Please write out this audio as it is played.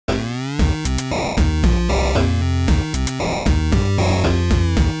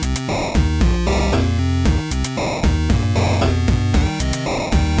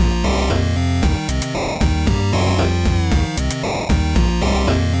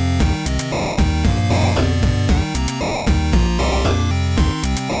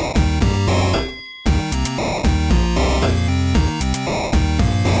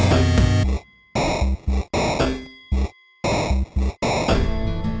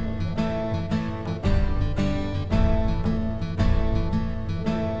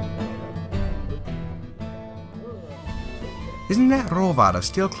Isn't that Rovad of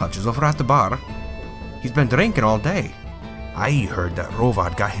Steelclutches over at the bar? He's been drinking all day. I heard that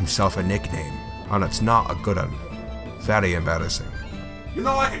Rovad got himself a nickname, and it's not a good one. Very embarrassing. You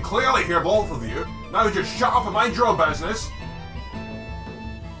know I can clearly hear both of you. Now just shut up and mind your own business.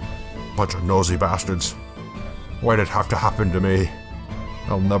 Bunch of nosy bastards. Why'd it have to happen to me?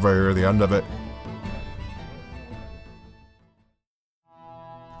 I'll never hear the end of it.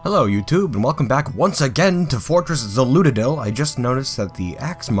 Hello YouTube, and welcome back once again to Fortress Zalududil. I just noticed that the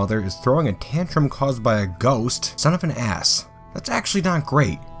axe mother is throwing a tantrum caused by a ghost. Son of an ass. That's actually not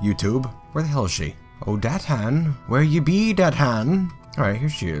great, YouTube. Where the hell is she? Oh, Datan. Where you be, Datan? Alright, here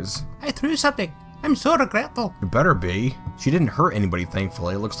she is. I threw something. I'm so regretful. You better be. She didn't hurt anybody,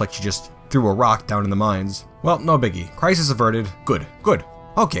 thankfully. It looks like she just threw a rock down in the mines. Well, no biggie. Crisis averted. Good, good.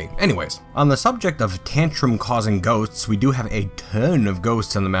 Okay, anyways, on the subject of tantrum-causing ghosts, we do have a ton of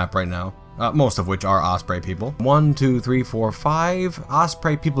ghosts on the map right now, most of which are Osprey people. 1, 2, 3, 4, 5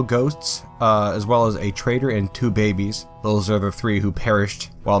 Osprey people ghosts, as well as a trader and 2 babies. Those are the 3 who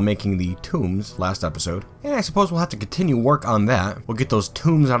perished while making the tombs last episode. And I suppose we'll have to continue work on that. We'll get those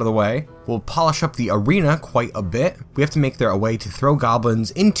tombs out of the way. We'll polish up the arena quite a bit. We have to make there a way to throw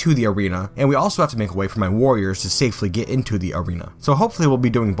goblins into the arena, and we also have to make a way for my warriors to safely get into the arena. So hopefully we'll be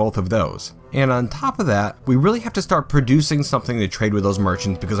doing both of those. And on top of that, we really have to start producing something to trade with those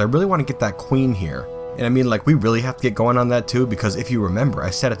merchants, because I really want to get that queen here. And I mean, like, we really have to get going on that too, because if you remember, I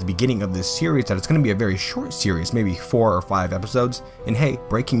said at the beginning of this series that it's going to be a very short series, maybe 4 or 5 episodes. And hey,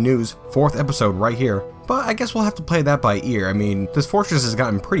 breaking news, 4th episode right here. But I guess we'll have to play that by ear. I mean, this fortress has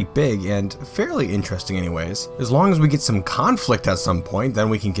gotten pretty big and fairly interesting anyways. As long as we get some conflict at some point, then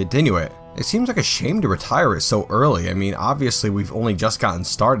we can continue it. It seems like a shame to retire it so early. I mean, obviously we've only just gotten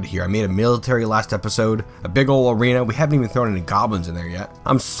started here. I made a military last episode, a big old arena. We haven't even thrown any goblins in there yet.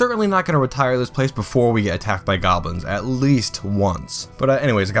 I'm certainly not going to retire this place before we get attacked by goblins, at least once. But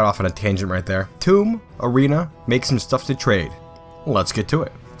anyways, I got off on a tangent right there. Tomb, arena, make some stuff to trade. Let's get to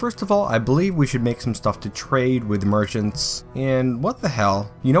it. First of all, I believe we should make some stuff to trade with merchants. And what the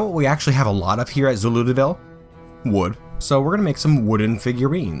hell? You know what we actually have a lot of here at Zalududil? Wood. So we're gonna make some wooden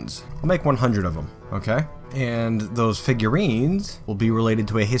figurines. I'll make 100 of them, okay? And those figurines will be related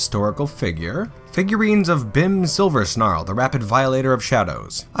to a historical figure. Figurines of Bim Silversnarl, the rapid violator of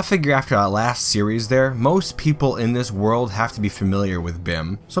shadows. I figure after our last series there, most people in this world have to be familiar with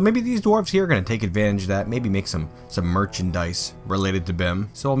Bim. So maybe these dwarves here are gonna take advantage of that, maybe make some merchandise related to Bim.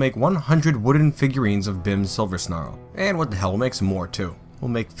 So I'll make 100 wooden figurines of Bim Silversnarl. And what the hell, we'll make some more too. We'll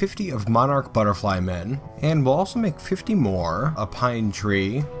make 50 of Monarch Butterfly Men, and we'll also make 50 more, a pine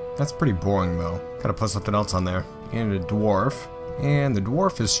tree. That's pretty boring though. Gotta put something else on there. And a dwarf. And the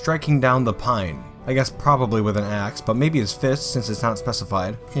dwarf is striking down the pine. I guess probably with an axe, but maybe his fist since it's not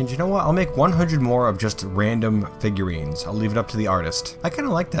specified. And you know what? I'll make 100 more of just random figurines. I'll leave it up to the artist. I kind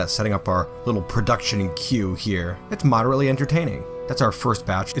of like that, setting up our little production queue here. It's moderately entertaining. That's our first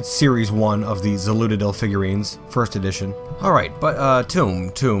batch. It's series 1 of the Zalududil figurines, first edition. Alright, but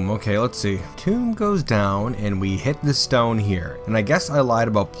tomb, okay, let's see. Tomb goes down and we hit the stone here. And I guess I lied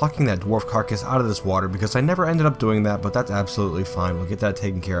about plucking that dwarf carcass out of this water because I never ended up doing that, but that's absolutely fine. We'll get that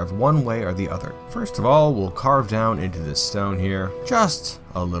taken care of one way or the other. First of all, we'll carve down into this stone here, just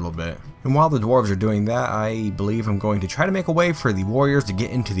a little bit. And while the dwarves are doing that, I believe I'm going to try to make a way for the warriors to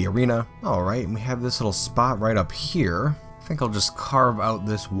get into the arena. Alright, and we have this little spot right up here. I think I'll just carve out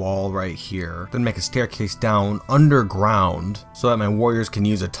this wall right here, then make a staircase down underground so that my warriors can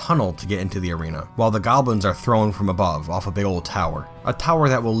use a tunnel to get into the arena, while the goblins are thrown from above off a big old tower. A tower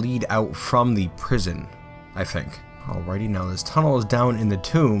that will lead out from the prison, I think. Alrighty, now this tunnel is down in the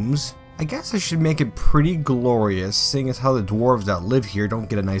tombs. I guess I should make it pretty glorious, seeing as how the dwarves that live here don't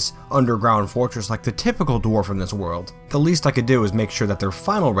get a nice underground fortress like the typical dwarf in this world. The least I could do is make sure that their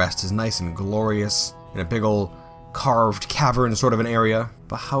final rest is nice and glorious in a big old carved cavern sort of an area.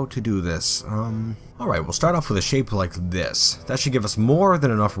 But how to do this? Alright, we'll start off with a shape like this. That should give us more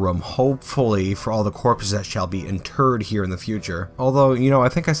than enough room, hopefully, for all the corpses that shall be interred here in the future. Although, you know, I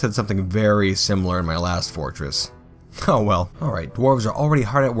think I said something very similar in my last fortress. Oh well. Alright, dwarves are already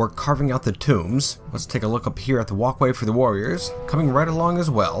hard at work carving out the tombs. Let's take a look up here at the walkway for the warriors, coming right along as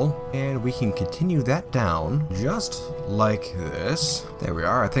well. And we can continue that down, just like this. There we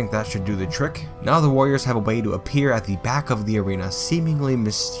are, I think that should do the trick. Now the warriors have a way to appear at the back of the arena, seemingly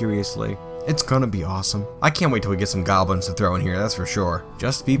mysteriously. It's gonna be awesome. I can't wait till we get some goblins to throw in here, that's for sure.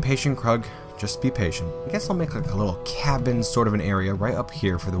 Just be patient, Krug. Just be patient. I guess I'll make like a little cabin sort of an area right up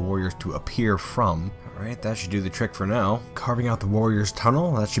here for the warriors to appear from. Alright, that should do the trick for now. Carving out the warrior's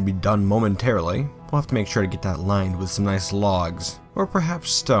tunnel, that should be done momentarily. We'll have to make sure to get that lined with some nice logs. Or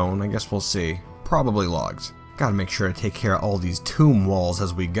perhaps stone, I guess we'll see. Probably logs. Gotta make sure to take care of all these tomb walls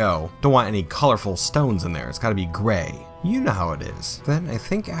as we go. Don't want any colorful stones in there, it's gotta be gray. You know how it is. Then I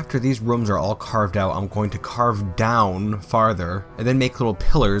think after these rooms are all carved out, I'm going to carve down farther and then make little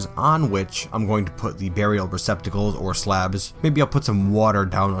pillars on which I'm going to put the burial receptacles or slabs. Maybe I'll put some water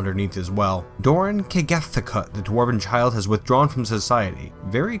down underneath as well. Doran Kegethakut, the dwarven child, has withdrawn from society.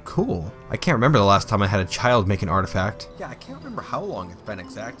 Very cool. I can't remember the last time I had a child make an artifact. Yeah, I can't remember how long it's been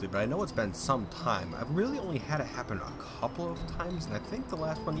exactly, but I know it's been some time. I've really only had it happen a couple of times, and I think the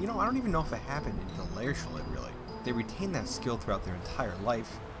last one, I don't even know if it happened in Lurkers really. They retain that skill throughout their entire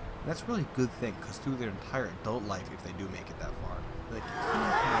life, and that's a really good thing, because through their entire adult life, if they do make it that far, they continue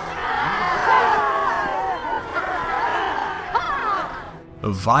to A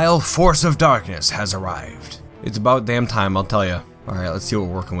vile force of darkness has arrived. It's about damn time, I'll tell you. Alright, let's see what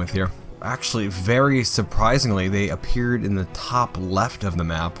we're working with here. Actually, very surprisingly, they appeared in the top left of the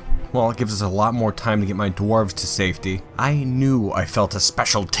map. Well, it gives us a lot more time to get my dwarves to safety. I knew I felt a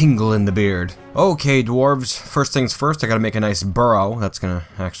special tingle in the beard. Okay, dwarves, first things first, I gotta make a nice burrow. That's gonna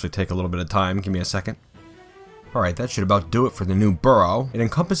actually take a little bit of time. Give me a second. Alright, that should about do it for the new burrow. It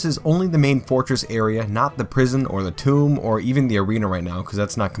encompasses only the main fortress area, not the prison or the tomb or even the arena right now, because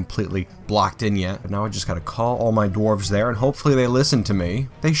that's not completely blocked in yet. But now I just gotta call all my dwarves there, and hopefully they listen to me.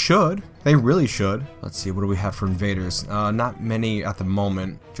 They should. They really should. Let's see, what do we have for invaders? Not many at the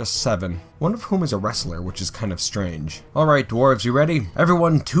moment, just 7. One of whom is a wrestler, which is kind of strange. Alright, dwarves, you ready?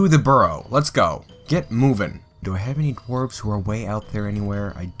 Everyone to the burrow. Let's go. Get moving. Do I have any dwarves who are way out there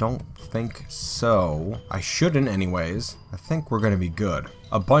anywhere? I don't think so. I shouldn't anyways. I think we're gonna be good.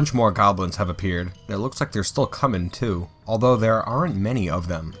 A bunch more goblins have appeared. It looks like they're still coming too, although there aren't many of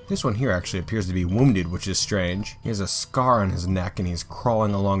them. This one here actually appears to be wounded, which is strange. He has a scar on his neck and he's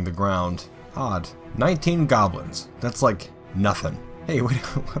crawling along the ground. Odd. 19 goblins. That's like nothing. Hey, wait,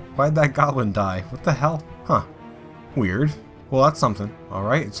 why'd that goblin die? What the hell? Huh. Weird. Well, that's something.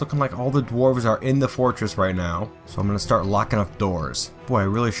 Alright, it's looking like all the dwarves are in the fortress right now, so I'm gonna start locking up doors. Boy, I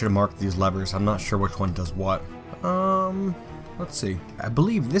really should have marked these levers. I'm not sure which one does what. Let's see. I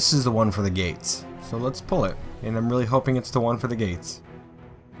believe this is the one for the gates, so let's pull it. And I'm really hoping it's the one for the gates.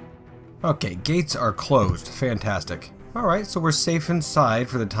 Okay, gates are closed. Fantastic. Alright, so we're safe inside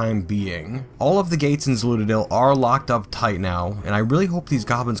for the time being. All of the gates in Zalududil are locked up tight now, and I really hope these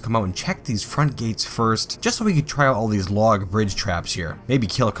goblins come out and check these front gates first, just so we could try out all these log bridge traps here. Maybe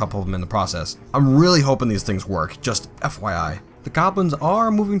kill a couple of them in the process. I'm really hoping these things work, just FYI. The goblins are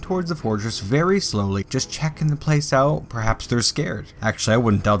moving towards the fortress very slowly, just checking the place out. Perhaps they're scared. Actually, I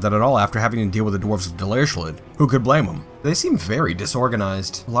wouldn't doubt that at all after having to deal with the dwarves of Lurkers. Who could blame them? They seem very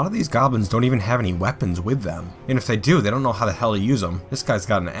disorganized. A lot of these goblins don't even have any weapons with them. And if they do, they don't know how the hell to use them. This guy's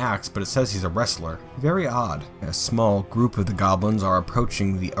got an axe, but it says he's a wrestler. Very odd. A small group of the goblins are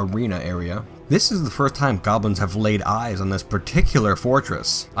approaching the arena area. This is the first time goblins have laid eyes on this particular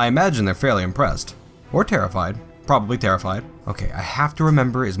fortress. I imagine they're fairly impressed. Or terrified. Probably terrified. Okay, I have to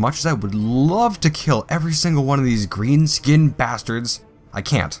remember, as much as I would love to kill every single one of these green-skinned bastards, I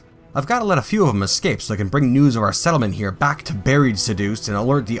can't. I've got to let a few of them escape so I can bring news of our settlement here back to Buried Seduced and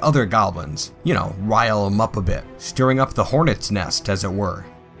alert the other goblins. You know, rile them up a bit. Stirring up the hornet's nest, as it were.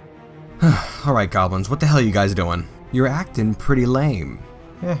 Alright, goblins, what the hell are you guys doing? You're acting pretty lame.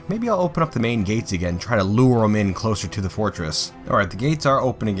 Maybe I'll open up the main gates again, try to lure them in closer to the fortress. Alright, the gates are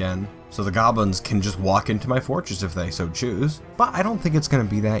open again, so the goblins can just walk into my fortress if they so choose. But I don't think it's going to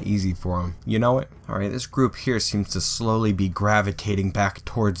be that easy for them. You know it? Alright, this group here seems to slowly be gravitating back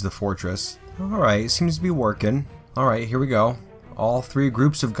towards the fortress. Alright, seems to be working. Alright, here we go. All 3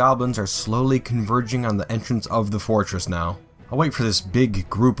 groups of goblins are slowly converging on the entrance of the fortress now. I'll wait for this big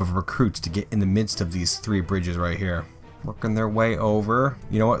group of recruits to get in the midst of these 3 bridges right here. Working their way over.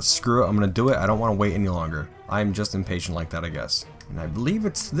 You know what? Screw it. I'm going to do it. I don't want to wait any longer. I'm just impatient like that, I guess. And I believe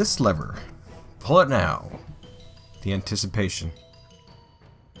it's this lever. Pull it now. The anticipation.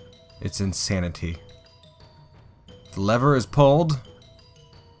 It's insanity. The lever is pulled.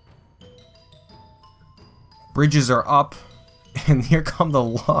 Bridges are up. And here come the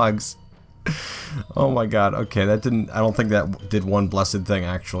logs. Oh my god. Okay, that didn't... I don't think that did one blessed thing,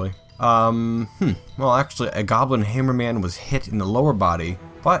 actually. Well, actually, a goblin hammerman was hit in the lower body,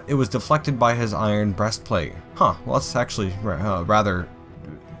 but it was deflected by his iron breastplate. Huh, well, that's actually rather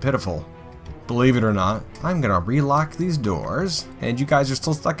pitiful. Believe it or not, I'm gonna relock these doors, and you guys are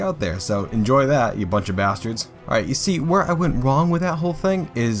still stuck out there, so enjoy that, you bunch of bastards. Alright, you see, where I went wrong with that whole thing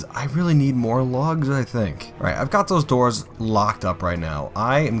is I really need more logs, I think. Alright, I've got those doors locked up right now.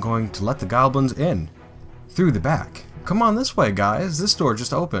 I am going to let the goblins in. Through the back. Come on this way, guys. This door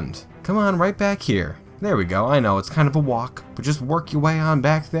just opened. Come on, right back here. There we go. I know, it's kind of a walk, but just work your way on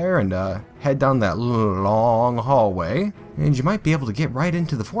back there and head down that long hallway, and you might be able to get right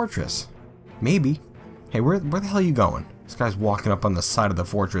into the fortress. Maybe. Hey, where the hell are you going? This guy's walking up on the side of the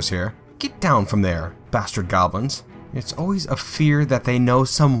fortress here. Get down from there, bastard goblins. It's always a fear that they know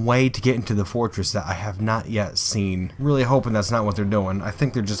some way to get into the fortress that I have not yet seen. Really hoping that's not what they're doing. I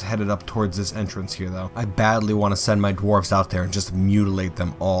think they're just headed up towards this entrance here though. I badly want to send my dwarves out there and just mutilate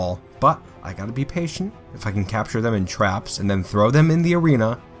them all. But I gotta be patient. If I can capture them in traps and then throw them in the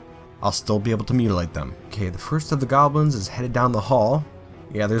arena, I'll still be able to mutilate them. Okay, the first of the goblins is headed down the hall.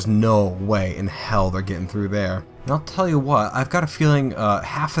 Yeah, there's no way in hell they're getting through there. And I'll tell you what, I've got a feeling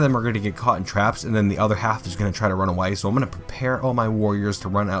half of them are going to get caught in traps and then the other half is going to try to run away. So I'm going to prepare all my warriors to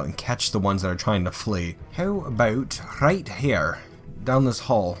run out and catch the ones that are trying to flee. How about right here, down this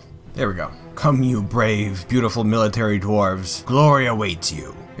hall? There we go. Come you brave, beautiful military dwarves. Glory awaits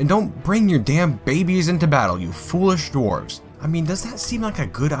you. And don't bring your damn babies into battle, you foolish dwarves. I mean, does that seem like a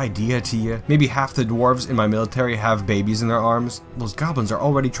good idea to you? Maybe half the dwarves in my military have babies in their arms. Those goblins are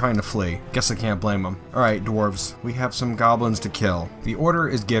already trying to flee. Guess I can't blame them. Alright, dwarves, we have some goblins to kill. The order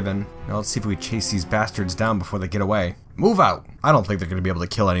is given. Now let's see if we chase these bastards down before they get away. Move out! I don't think they're going to be able to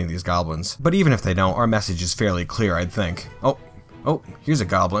kill any of these goblins. But even if they don't, our message is fairly clear, I'd think. Oh, here's a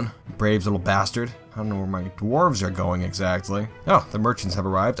goblin. Brave little bastard. I don't know where my dwarves are going exactly. Oh, the merchants have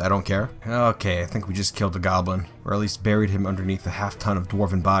arrived. I don't care. Okay, I think we just killed a goblin. Or at least buried him underneath a half-ton of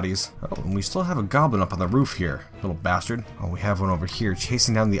dwarven bodies. Oh, and we still have a goblin up on the roof here. Little bastard. Oh, we have one over here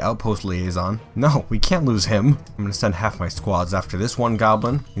chasing down the outpost liaison. No, we can't lose him. I'm gonna send half my squads after this one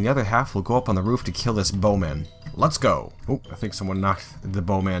goblin, and the other half will go up on the roof to kill this bowman. Let's go. Oh, I think someone knocked the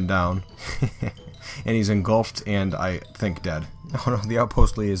bowman down. And he's engulfed and I think dead. Oh no, the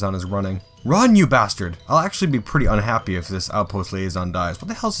outpost liaison is running. Run, you bastard! I'll actually be pretty unhappy if this outpost liaison dies. What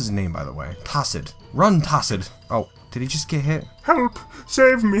the hell's his name, by the way? Tacit. Run, Tacit. Oh, did he just get hit? Help!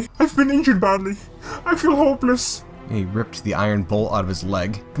 Save me! I've been injured badly. I feel hopeless. And he ripped the iron bolt out of his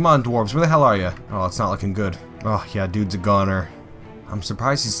leg. Come on, dwarves, where the hell are you? Oh, it's not looking good. Oh, yeah, dude's a goner. I'm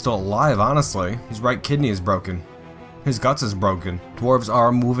surprised he's still alive, honestly. His right kidney is broken. His guts is broken. Dwarves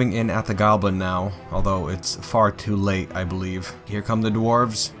are moving in at the goblin now, although it's far too late, I believe. Here come the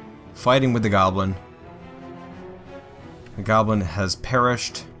dwarves, fighting with the goblin. The goblin has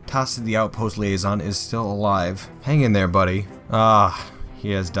perished. Tacit, the outpost liaison, is still alive. Hang in there, buddy. Ah,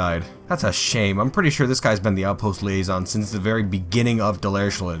 he has died. That's a shame. I'm pretty sure this guy's been the outpost liaison since the very beginning of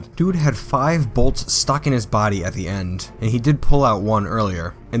Delerschlid. Dude had 5 bolts stuck in his body at the end, and he did pull out one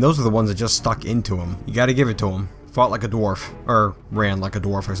earlier. And those are the ones that just stuck into him. You gotta give it to him. Fought like a dwarf. Or ran like a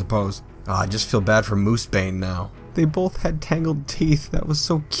dwarf, I suppose. I just feel bad for Moosebane now. They both had tangled teeth. That was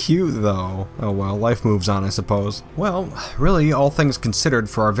so cute, though. Oh well, life moves on, I suppose. Well, really, all things considered,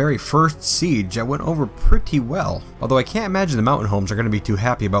 for our very first siege, I went over pretty well. Although I can't imagine the mountain homes are going to be too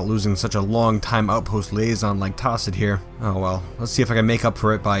happy about losing such a long-time outpost liaison like Tacit here. Oh well, let's see if I can make up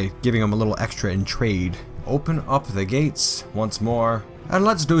for it by giving him a little extra in trade. Open up the gates once more, and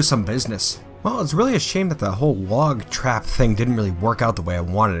let's do some business. Well, it's really a shame that the whole log trap thing didn't really work out the way I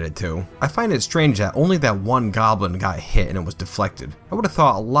wanted it to. I find it strange that only that one goblin got hit and it was deflected. I would have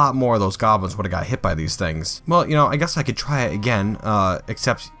thought a lot more of those goblins would have got hit by these things. Well, you know, I guess I could try it again,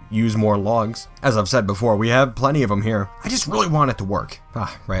 except use more logs. As I've said before, we have plenty of them here. I just really want it to work.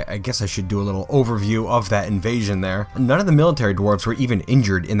 Right, I guess I should do a little overview of that invasion there. None of the military dwarves were even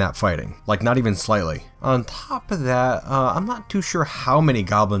injured in that fighting. Like, not even slightly. On top of that, I'm not too sure how many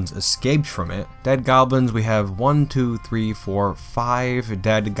goblins escaped from it. Dead goblins, we have 1, 2, 3, 4, 5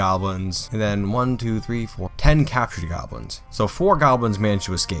 dead goblins. And then 1, 2, 3, 4, 10 captured goblins. So 4 goblins managed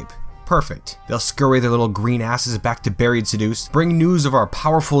to escape. Perfect. They'll scurry their little green asses back to Buried Seduced, bring news of our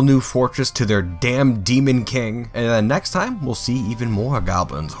powerful new fortress to their damn demon king, and then next time we'll see even more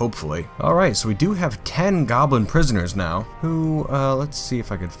goblins, hopefully. Alright, so we do have 10 goblin prisoners now, who, let's see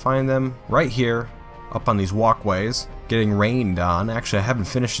if I could find them right here, up on these walkways, getting rained on. Actually, I haven't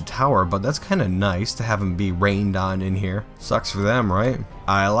finished the tower, but that's kind of nice to have them be rained on in here. Sucks for them, right?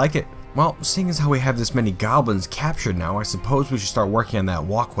 I like it. Well, seeing as how we have this many goblins captured now, I suppose we should start working on that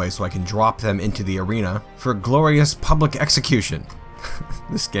walkway so I can drop them into the arena for glorious public execution.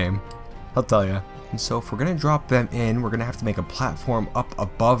 This game, I'll tell ya. And so if we're gonna drop them in, we're gonna have to make a platform up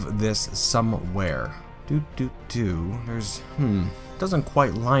above this somewhere. There's, doesn't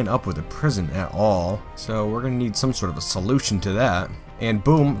quite line up with a prison at all. So we're gonna need some sort of a solution to that. And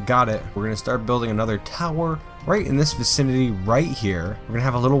boom, got it. We're gonna start building another tower right in this vicinity right here. We're gonna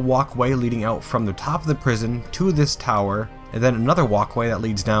have a little walkway leading out from the top of the prison to this tower, and then another walkway that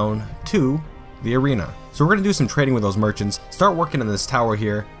leads down to the arena. So we're gonna do some trading with those merchants, start working on this tower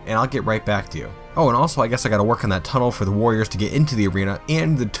here, and I'll get right back to you. Oh, and also I guess I gotta work on that tunnel for the warriors to get into the arena,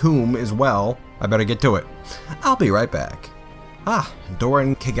 and the tomb as well. I better get to it. I'll be right back.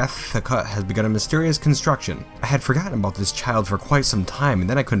 Doran Kruggsmash has begun a mysterious construction. I had forgotten about this child for quite some time, and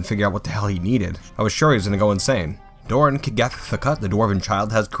then I couldn't figure out what the hell he needed. I was sure he was gonna go insane. Doran Kruggsmash, the dwarven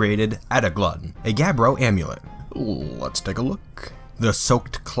child, has created Adaglun, a Gabbro amulet. Let's take a look. The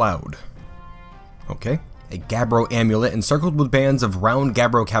Soaked Cloud. Okay. A Gabbro amulet encircled with bands of round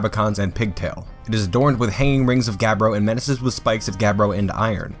Gabbro cabicons and pigtail. It is adorned with hanging rings of Gabbro and menaces with spikes of Gabbro and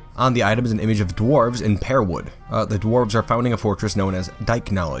iron. On the item is an image of dwarves in pearwood. The dwarves are founding a fortress known as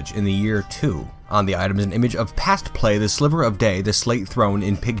Dyke Knowledge in the year 2. On the item is an image of past play, the Sliver of Day, the Slate Throne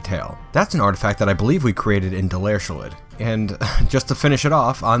in pigtail. That's an artifact that I believe we created in Delairshulid. And just to finish it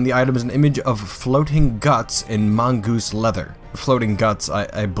off, on the item is an image of floating guts in mongoose leather. Floating guts,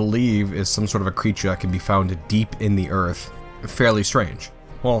 I believe, is some sort of a creature that can be found deep in the earth. Fairly strange.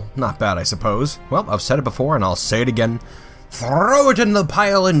 Well, not bad, I suppose. Well, I've said it before and I'll say it again. Throw it in the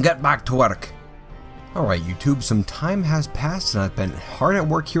pile and get back to work. Alright YouTube, some time has passed and I've been hard at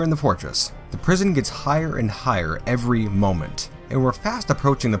work here in the fortress. The prison gets higher and higher every moment. And we're fast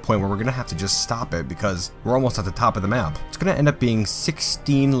approaching the point where we're gonna have to just stop it because we're almost at the top of the map. It's gonna end up being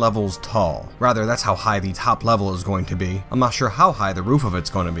 16 levels tall. Rather, that's how high the top level is going to be. I'm not sure how high the roof of it's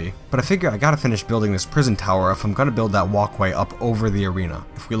going to be, but I figure I gotta finish building this prison tower if I'm gonna build that walkway up over the arena.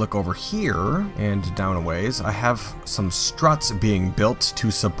 If we look over here and down a ways, I have some struts being built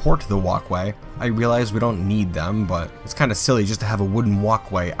to support the walkway. I realize we don't need them, but it's kind of silly just to have a wooden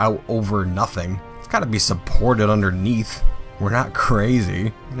walkway out over nothing. It's gotta be supported underneath. We're not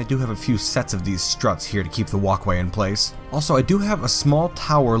crazy, and I do have a few sets of these struts here to keep the walkway in place. Also, I do have a small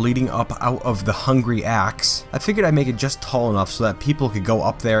tower leading up out of the Hungry Axe. I figured I'd make it just tall enough so that people could go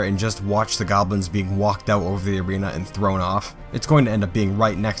up there and just watch the goblins being walked out over the arena and thrown off. It's going to end up being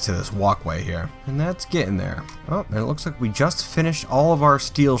right next to this walkway here, and that's getting there. Oh, and it looks like we just finished all of our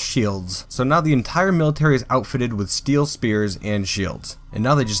steel shields. So now the entire military is outfitted with steel spears and shields. And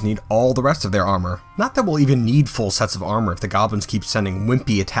now they just need all the rest of their armor. Not that we'll even need full sets of armor if the goblins keep sending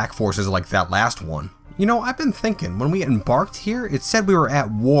wimpy attack forces like that last one. You know, I've been thinking, when we embarked here, it said we were at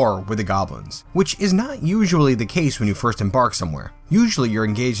war with the goblins, which is not usually the case when you first embark somewhere. Usually you're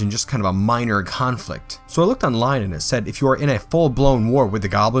engaged in just kind of a minor conflict. So I looked online and it said if you are in a full-blown war with the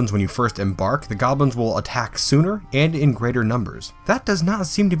goblins when you first embark, the goblins will attack sooner and in greater numbers. That does not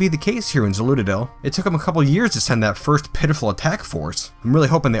seem to be the case here in Zalududil. It took them a couple years to send that first pitiful attack force. I'm really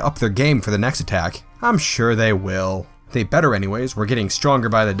hoping they up their game for the next attack. I'm sure they will. They better anyways, we're getting stronger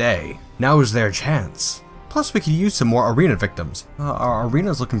by the day. Now is their chance. Plus we could use some more arena victims. Our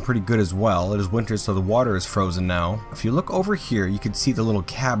arena's looking pretty good as well. It is winter so the water is frozen now. If you look over here you can see the little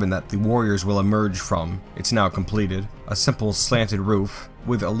cabin that the warriors will emerge from. It's now completed. A simple slanted roof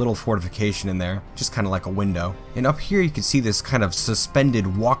with a little fortification in there, just kind of like a window. And up here you can see this kind of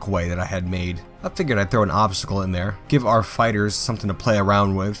suspended walkway that I had made. I figured I'd throw an obstacle in there, give our fighters something to play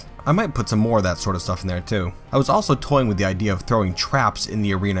around with. I might put some more of that sort of stuff in there too. I was also toying with the idea of throwing traps in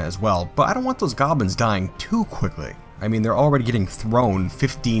the arena as well, but I don't want those goblins dying too quickly. I mean, they're already getting thrown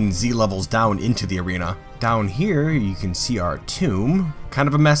 15 Z levels down into the arena. Down here you can see our tomb. Kind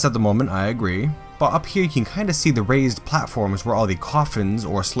of a mess at the moment, I agree. But up here you can kind of see the raised platforms where all the coffins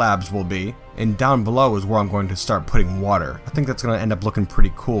or slabs will be. And down below is where I'm going to start putting water. I think that's going to end up looking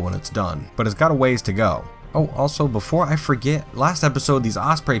pretty cool when it's done. But it's got a ways to go. Oh, also, before I forget, last episode these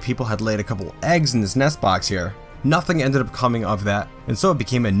Osprey people had laid a couple eggs in this nest box here. Nothing ended up coming of that, and so it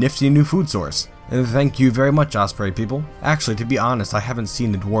became a nifty new food source. And thank you very much, Osprey people. Actually, to be honest, I haven't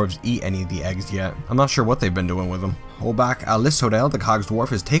seen the dwarves eat any of the eggs yet. I'm not sure what they've been doing with them. Obak Alisodel, the Cogs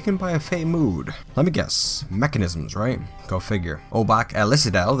dwarf, is taken by a fey mood. Let me guess. Mechanisms, right? Go figure. Obak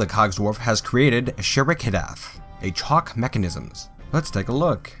Alisodel, the Cogs dwarf, has created Sherikidath, a chalk mechanisms. Let's take a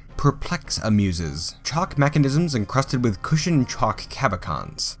look. Perplex amuses. Chalk mechanisms encrusted with cushioned chalk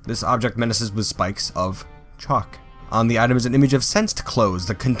cabicons. This object menaces with spikes of chalk. On the item is an image of Sensed Clothes,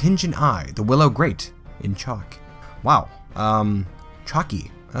 the Contingent Eye, the Willow Grate, in chalk. Wow.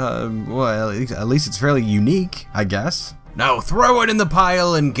 Chalky. Well, at least it's fairly unique, I guess. Now throw it in the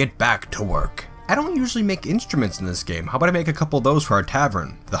pile and get back to work. I don't usually make instruments in this game. How about I make a couple of those for our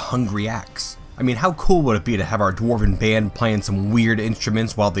tavern? The Hungry Axe. I mean, how cool would it be to have our dwarven band playing some weird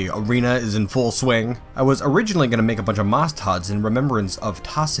instruments while the arena is in full swing? I was originally going to make a bunch of Mostods in remembrance of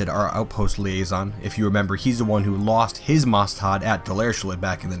Tassid, our outpost liaison. If you remember, he's the one who lost his Mostod at Delairshulid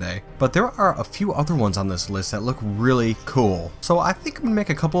back in the day. But there are a few other ones on this list that look really cool. So I think I'm going to make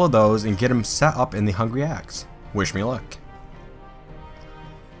a couple of those and get them set up in the Hungry Axe. Wish me luck.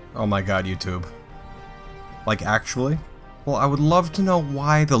 Oh my god, YouTube. Like, actually? Well, I would love to know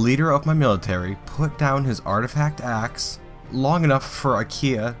why the leader of my military put down his artifact axe long enough for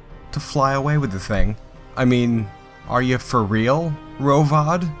IKEA to fly away with the thing. I mean, are you for real,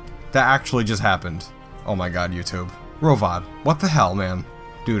 Rovad? That actually just happened. Oh my god, YouTube. Rovad, what the hell, man?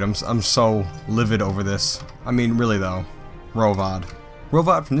 Dude, I'm so livid over this. I mean, really though. Rovad.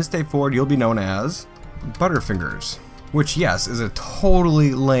 Rovad, from this day forward, you'll be known as Butterfingers. Which, yes, is a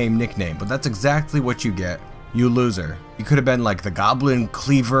totally lame nickname, but that's exactly what you get. You loser. You could have been like the Goblin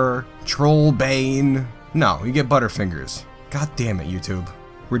Cleaver, Troll Bane. No, you get Butterfingers. God damn it, YouTube.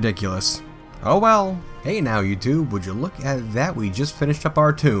 Ridiculous. Oh well. Hey now, YouTube, would you look at that? We just finished up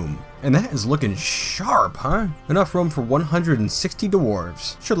our tomb. And that is looking sharp, huh? Enough room for 160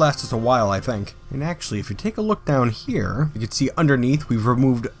 dwarves. Should last us a while, I think. And actually, if you take a look down here, you can see underneath we've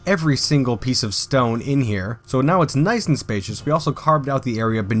removed every single piece of stone in here. So now it's nice and spacious. We also carved out the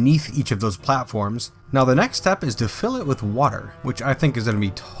area beneath each of those platforms. Now the next step is to fill it with water, which I think is going to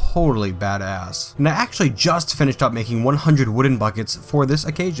be totally badass. And I actually just finished up making 100 wooden buckets for this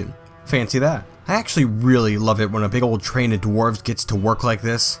occasion. Fancy that. I actually really love it when a big old train of dwarves gets to work like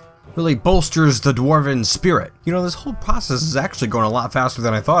this. Really bolsters the dwarven spirit. You know, this whole process is actually going a lot faster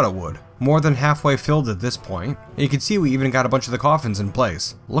than I thought it would. More than halfway filled at this point. And you can see we even got a bunch of the coffins in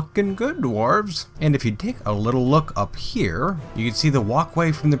place. Looking good, dwarves. And if you take a little look up here, you can see the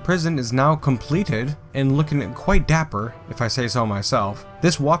walkway from the prison is now completed and looking quite dapper, if I say so myself.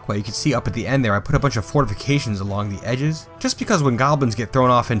 This walkway, you can see up at the end there, I put a bunch of fortifications along the edges. Just because when goblins get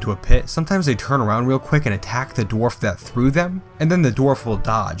thrown off into a pit, sometimes they turn around real quick and attack the dwarf that threw them, and then the dwarf will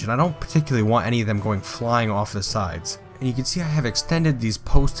dodge, and I don't particularly want any of them going flying off the sides. And you can see I have extended these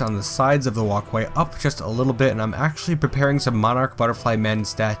posts on the sides of the walkway up just a little bit, and I'm actually preparing some monarch butterfly men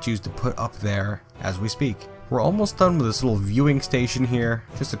statues to put up there as we speak. We're almost done with this little viewing station here.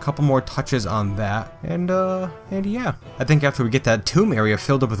 Just a couple more touches on that. And yeah. I think after we get that tomb area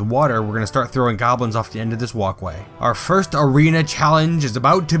filled up with water, we're gonna start throwing goblins off the end of this walkway. Our first arena challenge is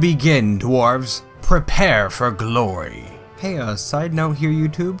about to begin, dwarves. Prepare for glory. Hey, side note here,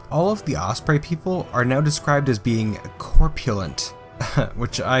 YouTube. All of the Osprey people are now described as being corpulent,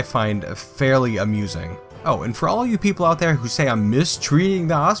 which I find fairly amusing. Oh, and for all you people out there who say I'm mistreating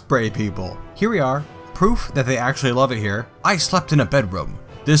the Osprey people, here we are. Proof that they actually love it here. I slept in a bedroom.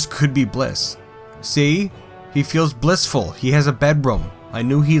 This could be bliss. See? He feels blissful. He has a bedroom. I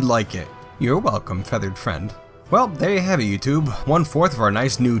knew he'd like it. You're welcome, feathered friend. Well, there you have it, YouTube. 1/4 of our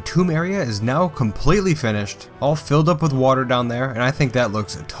nice new tomb area is now completely finished, all filled up with water down there, and I think that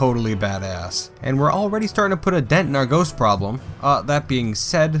looks totally badass. And we're already starting to put a dent in our ghost problem. That being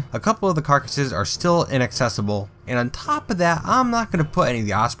said, a couple of the carcasses are still inaccessible, and on top of that, I'm not going to put any of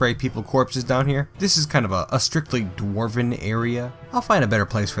the Osprey people corpses down here. This is kind of a strictly dwarven area. I'll find a better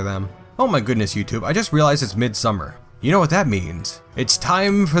place for them. Oh my goodness, YouTube, I just realized it's midsummer. You know what that means? It's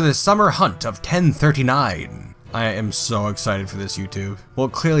time for the summer hunt of 1039. I am so excited for this, YouTube. Well,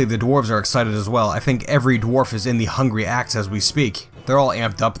 clearly the dwarves are excited as well. I think every dwarf is in the hungry axe as we speak. They're all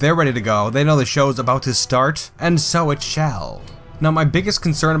amped up, they're ready to go, they know the show's about to start, and so it shall. Now, my biggest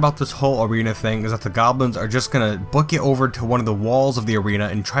concern about this whole arena thing is that the goblins are just gonna book it over to one of the walls of the arena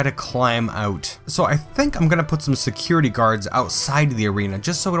and try to climb out. So I think I'm gonna put some security guards outside the arena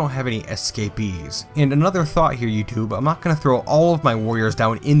just so we don't have any escapees. And another thought here, YouTube, I'm not gonna throw all of my warriors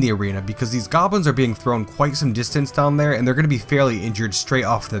down in the arena because these goblins are being thrown quite some distance down there and they're gonna be fairly injured straight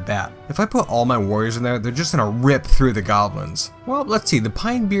off the bat. If I put all my warriors in there, they're just gonna rip through the goblins. Well, let's see, the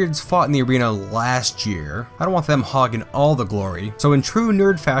Pinebeards fought in the arena last year. I don't want them hogging all the glory. So in true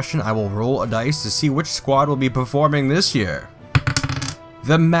nerd fashion, I will roll a dice to see which squad will be performing this year.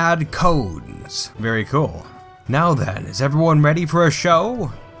 The Mad Cones. Very cool. Now then, is everyone ready for a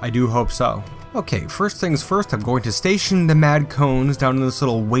show? I do hope so. Okay, first things first, I'm going to station the Mad Cones down in this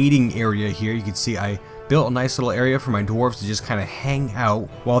little waiting area here. You can see I built a nice little area for my dwarves to just kind of hang out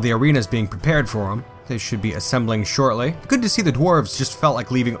while the arena is being prepared for them. They should be assembling shortly. Good to see the dwarves just felt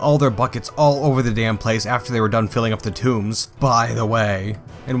like leaving all their buckets all over the damn place after they were done filling up the tombs, by the way.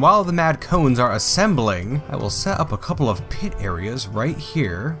 And while the Mad Cones are assembling, I will set up a couple of pit areas right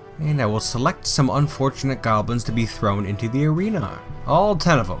here, and I will select some unfortunate goblins to be thrown into the arena. All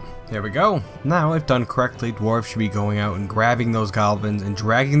 10 of them. There we go. Now, if done correctly, dwarves should be going out and grabbing those goblins and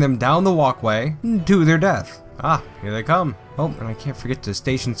dragging them down the walkway to their death. Ah, here they come. Oh, and I can't forget to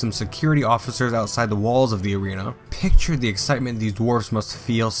station some security officers outside the walls of the arena. Picture the excitement these dwarves must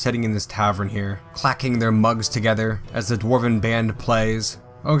feel sitting in this tavern here, clacking their mugs together as the dwarven band plays.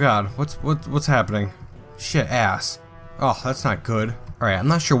 Oh god, what's happening? Shit ass. Oh, that's not good. Alright, I'm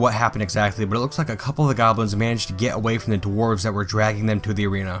not sure what happened exactly, but it looks like a couple of the goblins managed to get away from the dwarves that were dragging them to the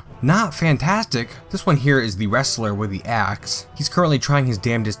arena. Not fantastic. This one here is the wrestler with the axe. He's currently trying his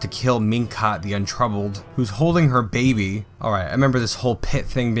damnedest to kill Minkat the Untroubled, who's holding her baby. Alright, I remember this whole pit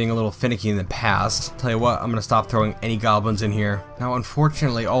thing being a little finicky in the past. Tell you what, I'm gonna stop throwing any goblins in here. Now,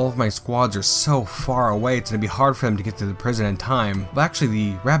 unfortunately, all of my squads are so far away, it's gonna be hard for them to get to the prison in time. But actually,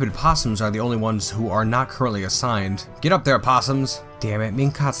 the rabid possums are the only ones who are not currently assigned. Get up there, possums! Damn it,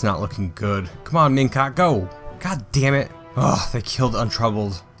 Minkat's not looking good. Come on, Minkat, go! God damn it! Ugh, they killed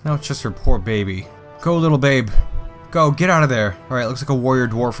Untroubled. Now it's just her poor baby. Go, little babe. Go, get out of there. Alright, looks like a warrior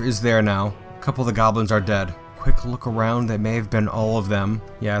dwarf is there now. A couple of the goblins are dead. Quick look around, that may have been all of them.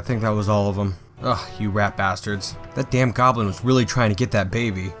 Yeah, I think that was all of them. Ugh, you rat bastards. That damn goblin was really trying to get that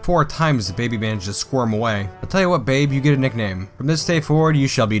baby. 4 times the baby managed to squirm away. I'll tell you what, babe, you get a nickname. From this day forward, you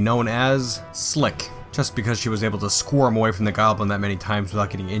shall be known as Slick. Just because she was able to squirm away from the goblin that many times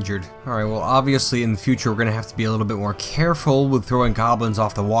without getting injured. Alright, well obviously in the future we're gonna have to be a little bit more careful with throwing goblins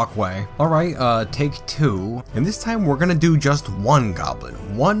off the walkway. Alright, take 2. And this time we're gonna do just 1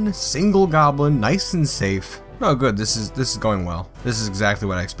 goblin. 1 single goblin, nice and safe. Oh good, this is going well. This is exactly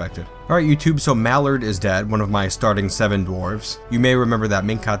what I expected. Alright YouTube, so Mallard is dead, one of my starting 7 dwarves. You may remember that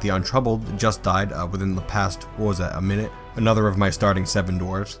Minkat the Untroubled just died within the past, what was that, a minute? Another of my starting 7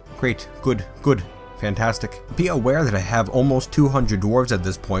 dwarves. Great, good, good. Fantastic. Be aware that I have almost 200 dwarves at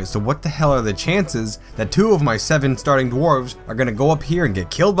this point, so what the hell are the chances that 2 of my 7 starting dwarves are gonna go up here and get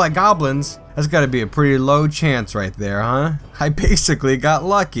killed by goblins? That's gotta be a pretty low chance right there, huh? I basically got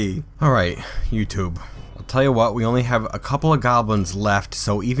lucky. Alright, YouTube. I'll tell you what, we only have a couple of goblins left,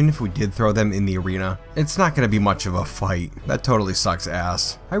 so even if we did throw them in the arena, it's not gonna be much of a fight. That totally sucks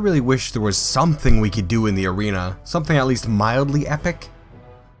ass. I really wish there was something we could do in the arena. Something at least mildly epic.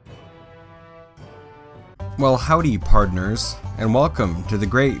 Well, howdy partners, and welcome to the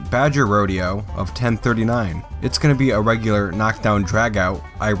Great Badger Rodeo of 1039. It's gonna be a regular knockdown dragout,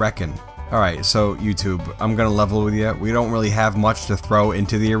 I reckon. Alright, so YouTube, I'm gonna level with you. We don't really have much to throw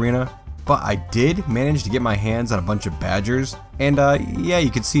into the arena, but I did manage to get my hands on a bunch of badgers, and yeah,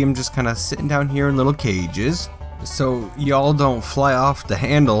 you can see them just kinda sitting down here in little cages. So y'all don't fly off the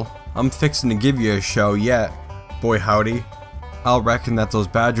handle. I'm fixing to give you a show yet. Boy howdy. I'll reckon that those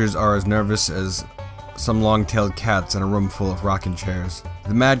badgers are as nervous as some long-tailed cats in a room full of rocking chairs.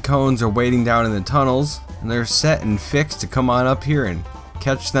 The mad cones are waiting down in the tunnels, and they're set and fixed to come on up here and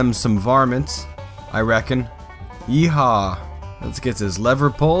catch them some varmints, I reckon. Yeehaw! Let's get this lever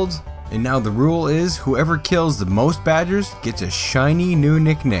pulled, and now the rule is whoever kills the most badgers gets a shiny new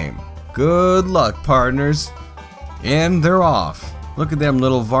nickname. Good luck, partners. And they're off. Look at them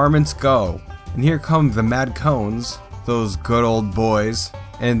little varmints go. And here come the mad cones, those good old boys,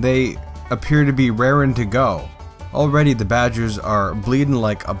 and they appear to be raring to go. Already the badgers are bleeding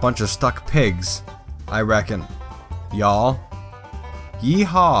like a bunch of stuck pigs, I reckon. Y'all.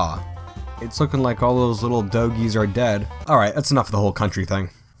 Yeehaw! It's looking like all those little dogies are dead. Alright, that's enough of the whole country thing.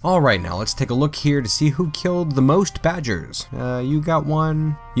 Alright, now let's take a look here to see who killed the most badgers. You got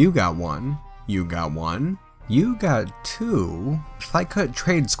 1, you got 1, you got 1, you got 2. Thigh-cut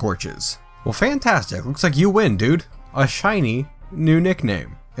trade scorches. Well, fantastic. Looks like you win, dude. A shiny new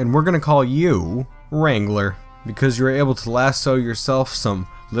nickname. And we're gonna call you Wrangler, because you were able to lasso yourself some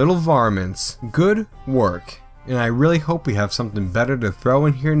little varmints. Good work. And I really hope we have something better to throw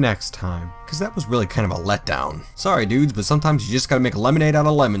in here next time, because that was really kind of a letdown. Sorry dudes, but sometimes you just gotta make lemonade out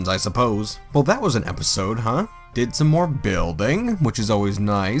of lemons, I suppose. Well, that was an episode, huh? Did some more building, which is always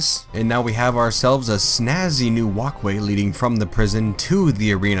nice. And now we have ourselves a snazzy new walkway leading from the prison to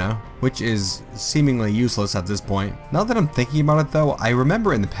the arena, which is seemingly useless at this point. Now that I'm thinking about it though, I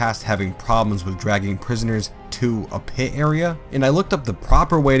remember in the past having problems with dragging prisoners to a pit area, and I looked up the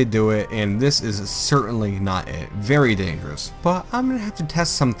proper way to do it, and this is certainly not it. Very dangerous. But I'm gonna have to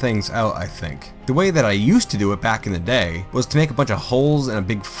test some things out, I think. The way that I used to do it back in the day was to make a bunch of holes in a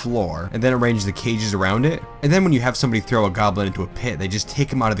big floor, and then arrange the cages around it. And then when you have somebody throw a goblin into a pit, they just take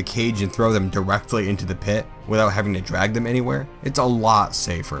them out of the cage and throw them directly into the pit without having to drag them anywhere. It's a lot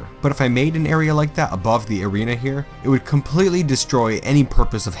safer. But if I made an area like that above the arena here, it would completely destroy any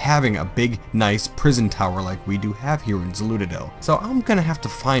purpose of having a big, nice prison tower like we do have here in Zalududil. So I'm gonna have to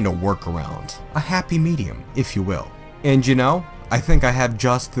find a workaround. A happy medium, if you will. And you know, I think I have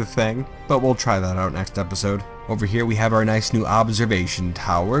just the thing, but we'll try that out next episode. Over here we have our nice new observation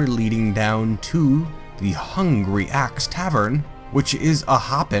tower leading down to the Hungry Axe Tavern, which is a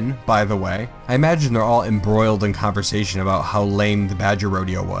hoppin', by the way. I imagine they're all embroiled in conversation about how lame the Badger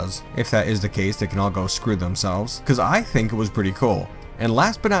Rodeo was. If that is the case, they can all go screw themselves, because I think it was pretty cool. And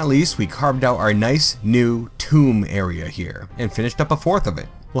last but not least, we carved out our nice new tomb area here, and finished up a fourth of it.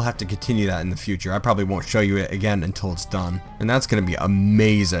 We'll have to continue that in the future. I probably won't show you it again until it's done. And that's gonna be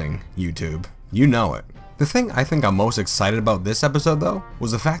amazing, YouTube. You know it. The thing I think I'm most excited about this episode though,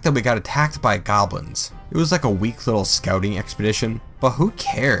 was the fact that we got attacked by goblins. It was like a weak little scouting expedition, but who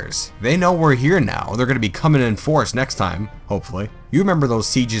cares? They know we're here now. They're gonna be coming in force next time, hopefully. You remember those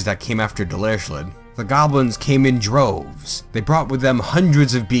sieges that came after Delirschlid? The goblins came in droves. They brought with them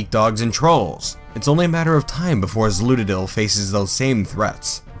hundreds of beak dogs and trolls. It's only a matter of time before Zalududil faces those same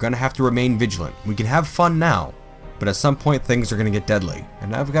threats. We're gonna have to remain vigilant. We can have fun now, but at some point things are gonna get deadly,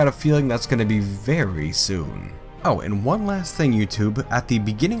 and I've got a feeling that's gonna be very soon. Oh, and one last thing, YouTube. At the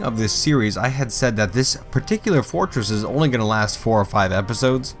beginning of this series, I had said that this particular fortress is only gonna last 4 or 5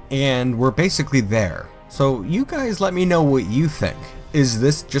 episodes, and we're basically there. So you guys let me know what you think. Is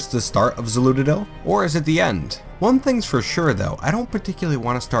this just the start of Zalududil, or is it the end? One thing's for sure though, I don't particularly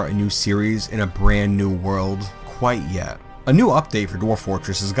want to start a new series in a brand new world quite yet. A new update for Dwarf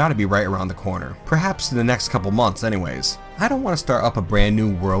Fortress has got to be right around the corner, perhaps in the next couple months anyways. I don't want to start up a brand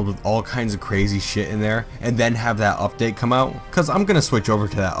new world with all kinds of crazy shit in there and then have that update come out, cause I'm gonna switch over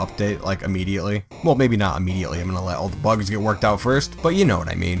to that update like immediately. Well, maybe not immediately, I'm gonna let all the bugs get worked out first, but you know what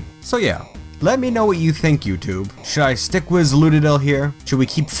I mean. So yeah. Let me know what you think, YouTube. Should I stick with Zalududil here? Should we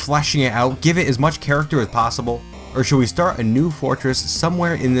keep fleshing it out, give it as much character as possible? Or should we start a new fortress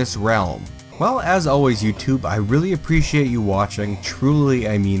somewhere in this realm? Well, as always, YouTube, I really appreciate you watching. Truly,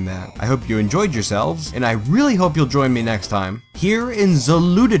 I mean that. I hope you enjoyed yourselves, and I really hope you'll join me next time here in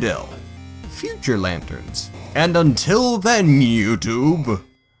Zalududil, Future Lanterns. And until then, YouTube...